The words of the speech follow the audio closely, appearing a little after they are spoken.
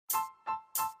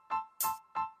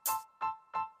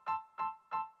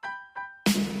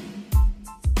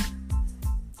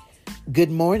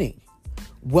Good morning.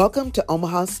 Welcome to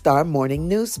Omaha Star Morning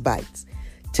News Bytes.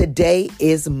 Today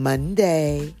is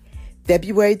Monday,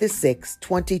 February the 6th,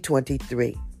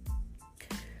 2023.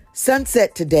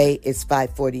 Sunset today is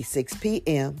 5:46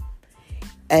 p.m.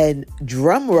 And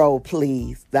drum roll,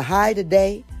 please. The high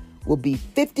today will be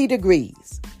 50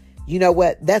 degrees. You know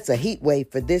what? That's a heat wave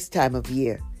for this time of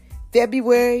year.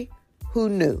 February, who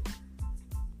knew?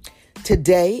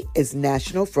 Today is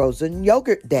National Frozen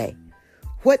Yogurt Day.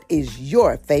 What is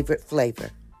your favorite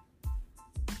flavor?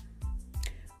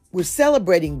 We're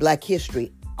celebrating Black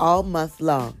History all month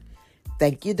long.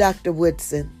 Thank you, Dr.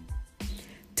 Woodson.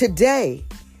 Today,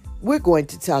 we're going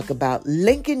to talk about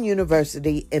Lincoln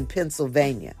University in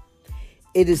Pennsylvania.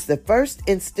 It is the first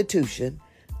institution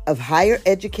of higher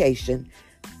education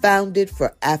founded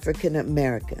for African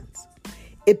Americans.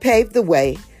 It paved the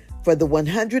way for the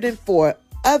 104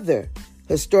 other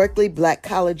historically Black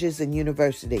colleges and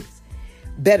universities,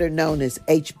 better known as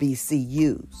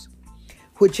HBCUs,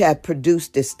 which have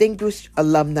produced distinguished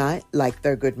alumni like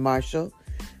Thurgood Marshall,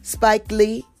 Spike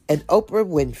Lee, and Oprah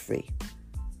Winfrey.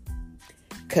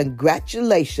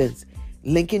 Congratulations,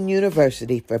 Lincoln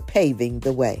University, for paving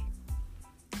the way.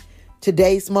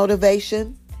 Today's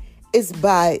motivation is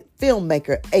by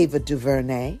filmmaker Ava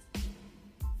DuVernay.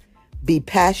 Be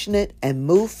passionate and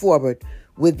move forward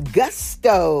with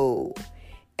gusto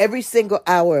every single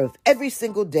hour of every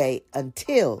single day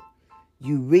until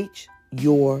you reach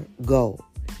your goal.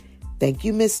 Thank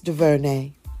you, Miss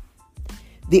DuVernay.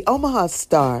 The Omaha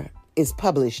Star is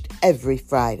published every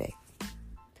Friday.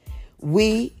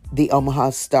 We, the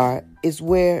Omaha Star, is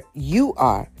where you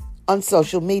are on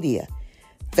social media: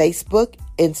 Facebook,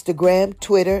 Instagram,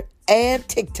 Twitter, and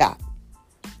TikTok.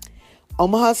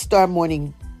 Omaha Star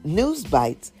Morning News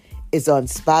Bytes is on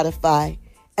Spotify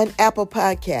and Apple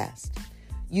Podcasts.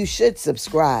 You should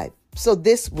subscribe so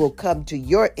this will come to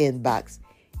your inbox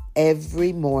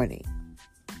every morning.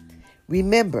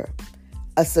 Remember,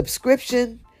 a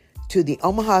subscription to the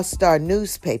Omaha Star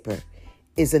newspaper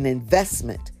is an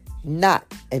investment, not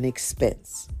an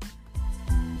expense.